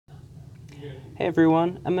Hey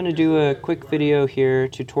everyone, I'm going to do a quick video here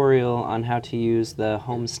tutorial on how to use the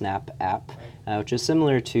Homesnap app, which is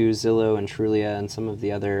similar to Zillow and Trulia and some of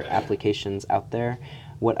the other applications out there.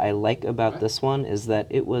 What I like about this one is that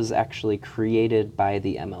it was actually created by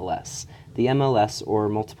the MLS. The MLS, or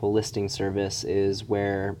Multiple Listing Service, is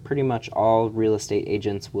where pretty much all real estate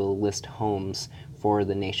agents will list homes for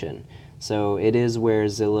the nation. So it is where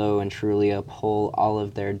Zillow and Trulia pull all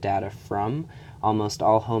of their data from. Almost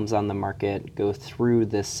all homes on the market go through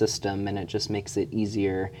this system, and it just makes it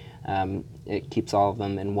easier. It keeps all of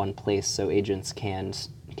them in one place so agents can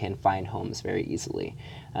find homes very easily.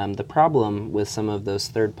 The problem with some of those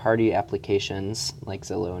third-party applications like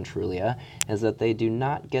Zillow and Trulia is that they do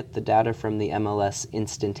not get the data from the MLS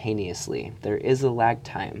instantaneously. There is a lag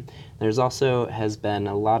time. There's also has been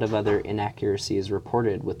a lot of other inaccuracies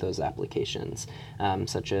reported with those applications,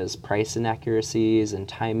 such as price inaccuracies and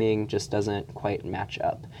timing just doesn't quite match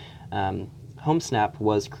up. Homesnap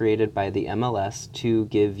was created by the MLS to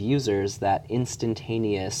give users that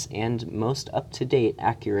instantaneous and most up-to-date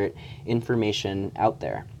accurate information out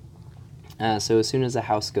there. So as soon as a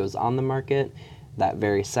house goes on the market, that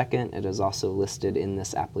very second it is also listed in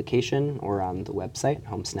this application or on the website,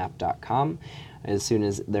 homesnap.com. As soon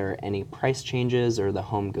as there are any price changes or the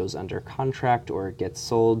home goes under contract or it gets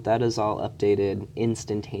sold, that is all updated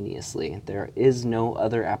instantaneously. There is no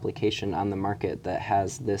other application on the market that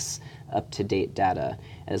has this up-to-date data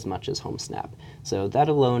as much as Homesnap. So that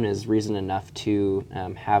alone is reason enough to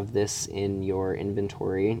have this in your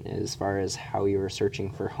inventory as far as how you're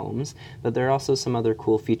searching for homes. But there are also some other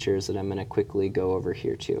cool features that I'm going to quickly go over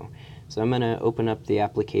here too. So I'm going to open up the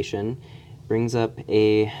application. Brings up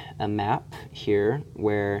a map here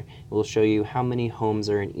where it will show you how many homes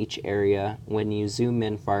are in each area. When you zoom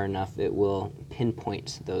in far enough, it will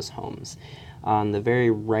pinpoint those homes. On the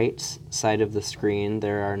very right side of the screen,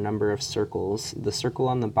 there are a number of circles. The circle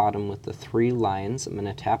on the bottom with the 3 lines, I'm going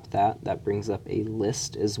to tap that. That brings up a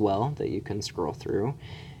list as well that you can scroll through.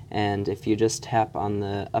 And if you just tap on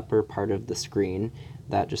the upper part of the screen,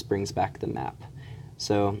 that just brings back the map.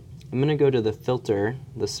 So I'm going to go to the filter,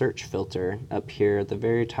 the search filter up here at the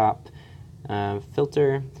very top.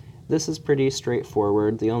 Filter, this is pretty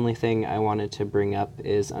straightforward. The only thing I wanted to bring up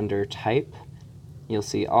is under type. You'll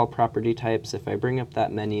see all property types. If I bring up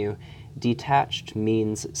that menu, detached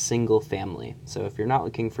means single family. So if you're not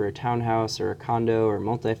looking for a townhouse or a condo or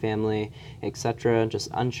multifamily, etc., just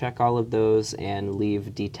uncheck all of those and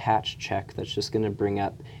leave detached check. That's just going to bring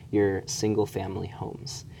up your single family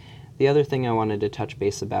homes. The other thing I wanted to touch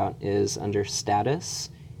base about is under status,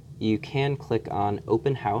 you can click on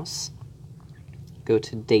open house, go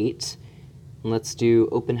to date, and let's do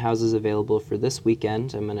open houses available for this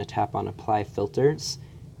weekend. I'm going to tap on apply filters,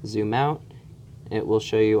 zoom out. It will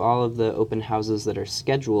show you all of the open houses that are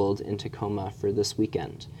scheduled in Tacoma for this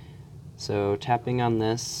weekend. So tapping on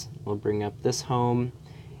this will bring up this home.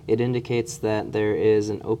 It indicates that there is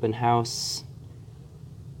an open house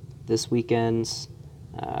this weekend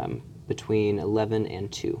between 11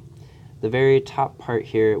 and 2. The very top part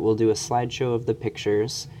here will do a slideshow of the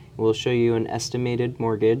pictures. It will show you an estimated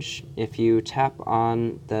mortgage. If you tap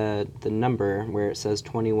on the number where it says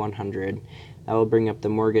 2100, that will bring up the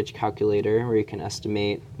mortgage calculator where you can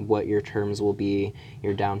estimate what your terms will be,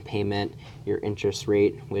 your down payment, your interest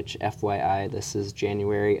rate, which FYI, this is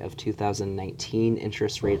January of 2019.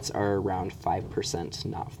 Interest rates are around 5%,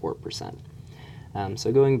 not 4%.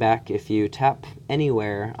 So going back, if you tap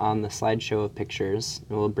anywhere on the slideshow of pictures,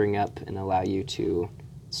 it will bring up and allow you to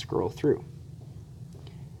scroll through.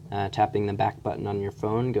 Tapping the back button on your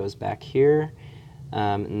phone goes back here.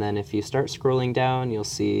 And then if you start scrolling down, you'll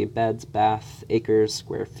see beds, bath, acres,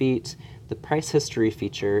 square feet. The price history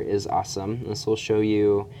feature is awesome. This will show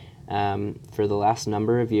you for the last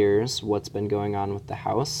number of years what's been going on with the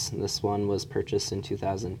house. This one was purchased in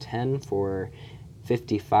 2010 for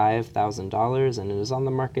 $55,000, and it is on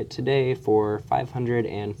the market today for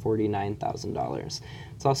 $549,000.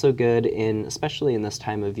 It's also good especially in this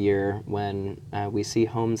time of year when we see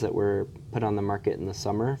homes that were put on the market in the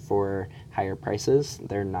summer for higher prices.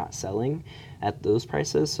 They're not selling at those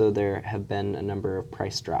prices, so there have been a number of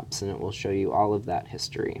price drops, and it will show you all of that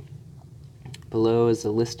history. Below is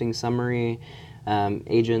a listing summary.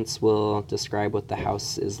 Agents will describe what the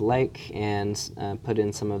house is like and put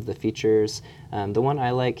in some of the features. The one I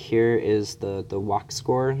like here is the walk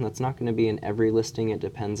score. That's not going to be in every listing. It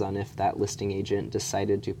depends on if that listing agent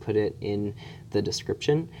decided to put it in the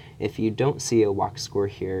description. If you don't see a walk score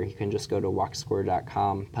here, you can just go to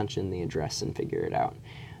walkscore.com, punch in the address, and figure it out.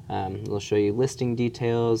 It'll show you listing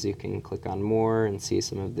details. You can click on more and see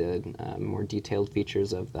some of the more detailed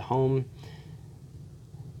features of the home.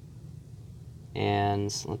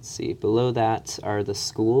 And let's see, below that are the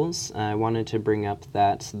schools. I wanted to bring up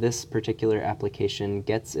that this particular application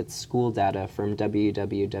gets its school data from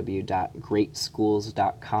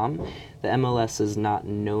www.greatschools.com. The MLS is not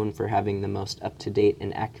known for having the most up-to-date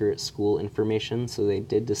and accurate school information, so they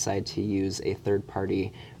did decide to use a third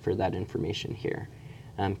party for that information here.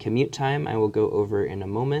 Commute time I will go over in a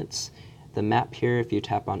moment. The map here, if you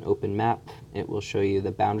tap on Open Map, it will show you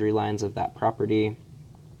the boundary lines of that property.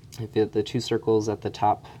 If you have the two circles at the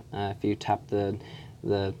top, if you tap the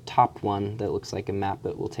top one that looks like a map,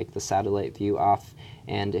 it will take the satellite view off,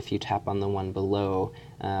 and if you tap on the one below,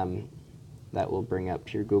 that will bring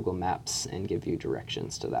up your Google Maps and give you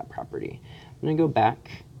directions to that property. I'm going to go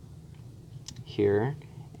back here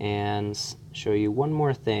and show you one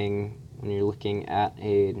more thing when you're looking at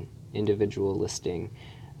an individual listing.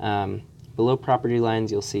 Below property lines,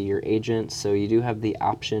 you'll see your agent, so you do have the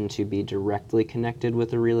option to be directly connected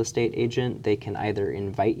with a real estate agent. They can either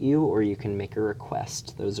invite you or you can make a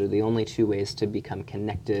request. Those are the only two ways to become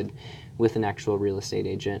connected with an actual real estate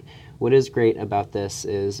agent. What is great about this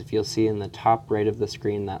is if you'll see in the top right of the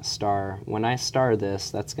screen that star, when I star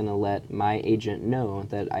this, that's going to let my agent know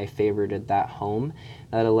that I favorited that home.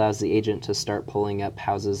 That allows the agent to start pulling up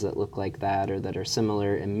houses that look like that or that are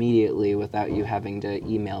similar immediately without you having to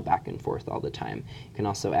email back and forth all the time. You can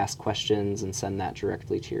also ask questions and send that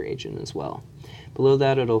directly to your agent as well. Below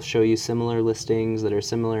that, it'll show you similar listings that are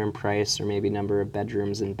similar in price or maybe number of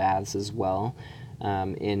bedrooms and baths as well.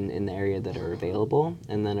 In the area that are available,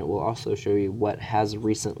 and then it will also show you what has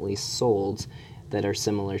recently sold that are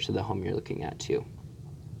similar to the home you're looking at too.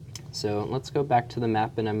 So let's go back to the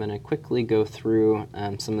map, and I'm going to quickly go through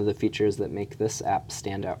some of the features that make this app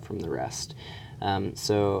stand out from the rest.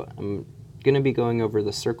 So I'm going to be going over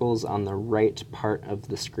the circles on the right part of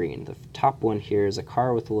the screen. The top one here is a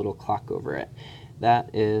car with a little clock over it.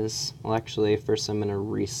 That is, well actually first I'm going to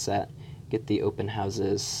reset, get the open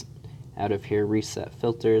houses out of here, reset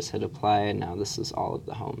filters, hit apply, and now this is all of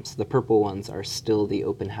the homes. The purple ones are still the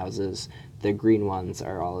open houses, the green ones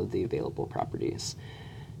are all of the available properties.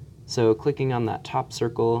 So clicking on that top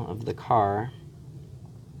circle of the car,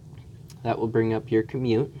 that will bring up your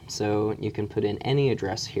commute, so you can put in any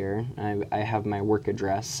address here. I have my work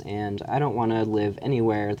address, and I don't want to live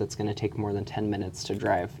anywhere that's going to take more than 10 minutes to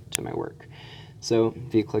drive to my work. So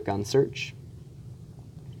if you click on search,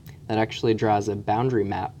 that actually draws a boundary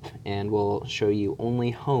map and will show you only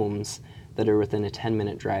homes that are within a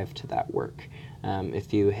 10-minute drive to that work.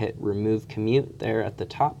 If you hit remove commute there at the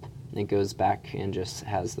top, it goes back and just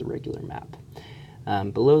has the regular map.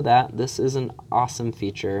 Below that, this is an awesome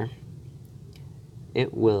feature.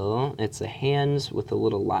 It's a hand with a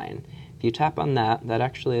little line. If you tap on that, that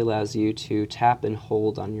actually allows you to tap and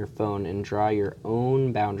hold on your phone and draw your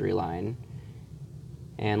own boundary line.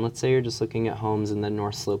 And let's say you're just looking at homes in the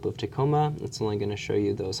north slope of Tacoma, it's only going to show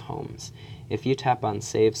you those homes. If you tap on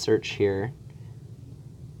Save Search here,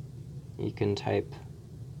 you can type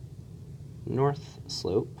north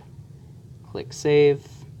slope, click Save,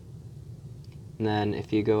 and then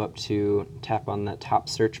if you go up to tap on that top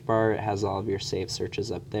search bar, it has all of your saved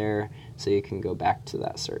searches up there, so you can go back to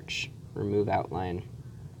that search. Remove outline,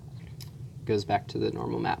 goes back to the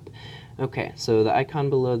normal map. Okay, so the icon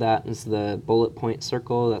below that is the bullet point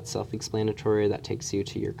circle. That's self-explanatory. That takes you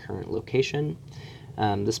to your current location.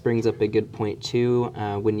 This brings up a good point too.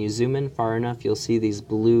 When you zoom in far enough, you'll see these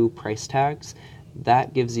blue price tags.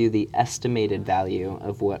 That gives you the estimated value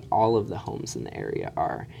of what all of the homes in the area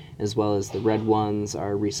are, as well as the red ones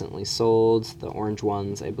are recently sold. The orange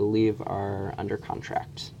ones, I believe, are under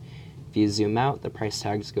contract. If you zoom out, the price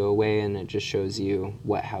tags go away and it just shows you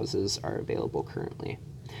what houses are available currently.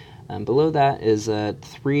 Below that is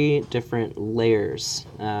 3 different layers,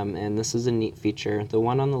 and this is a neat feature. The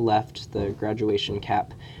one on the left, the graduation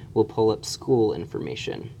cap, will pull up school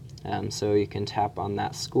information. So you can tap on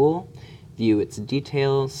that school, view its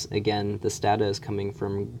details. Again, this data is coming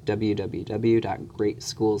from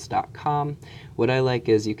www.greatschools.com. What I like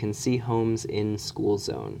is you can see homes in school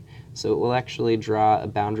zone. So it will actually draw a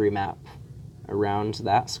boundary map around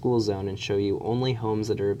that school zone and show you only homes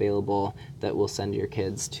that are available that will send your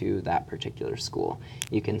kids to that particular school.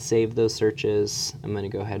 You can save those searches. I'm going to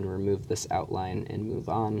go ahead and remove this outline and move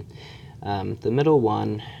on. The middle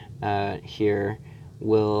one here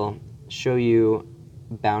will show you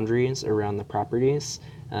boundaries around the properties.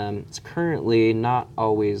 It's currently not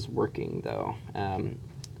always working though.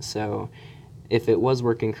 So if it was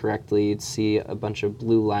working correctly, you'd see a bunch of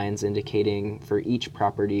blue lines indicating for each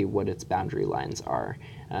property what its boundary lines are.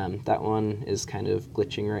 That one is kind of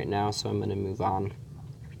glitching right now, so I'm going to move on.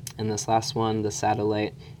 And this last one, the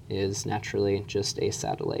satellite, is naturally just a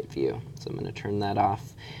satellite view. So I'm going to turn that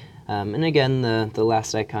off. And again, the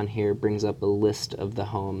last icon here brings up a list of the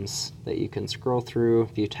homes that you can scroll through.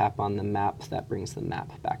 If you tap on the map, that brings the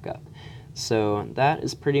map back up. So that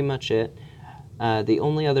is pretty much it. The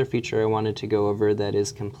only other feature I wanted to go over that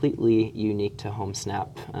is completely unique to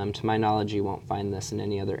Homesnap, to my knowledge you won't find this in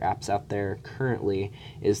any other apps out there currently,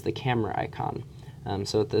 is the camera icon.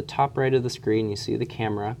 So at the top right of the screen you see the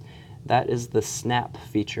camera. That is the snap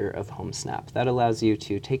feature of Homesnap. That allows you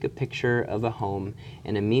to take a picture of a home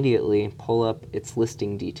and immediately pull up its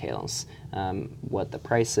listing details, what the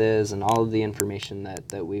price is, and all of the information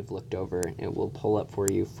that we've looked over. It will pull up for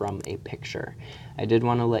you from a picture. I did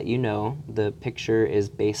want to let you know the picture is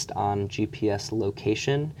based on GPS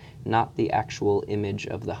location, not the actual image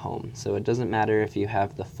of the home. So it doesn't matter if you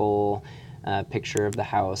have the full picture of the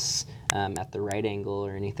house at the right angle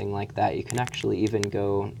or anything like that. You can actually even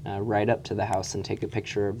go right up to the house and take a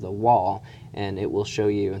picture of the wall, and it will show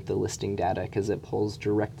you the listing data because it pulls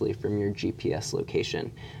directly from your GPS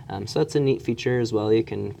location. So that's a neat feature as well. You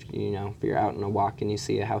can, if you're out on a walk and you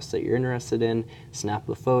see a house that you're interested in, snap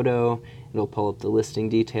a photo. It'll pull up the listing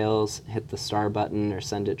details, hit the star button, or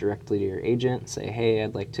send it directly to your agent. Say, hey,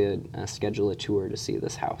 I'd like to schedule a tour to see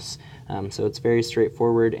this house. So it's very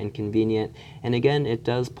straightforward and convenient. And again, it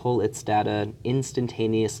does pull its data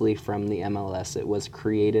instantaneously from the MLS. It was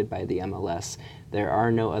created by the MLS. There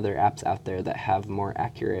are no other apps out there that have more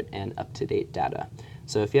accurate and up-to-date data.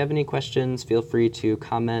 So if you have any questions, feel free to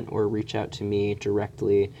comment or reach out to me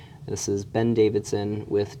directly. This is Ben Davidson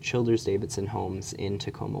with Childers Davidson Homes in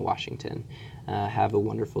Tacoma, Washington. Have a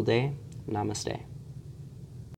wonderful day. Namaste.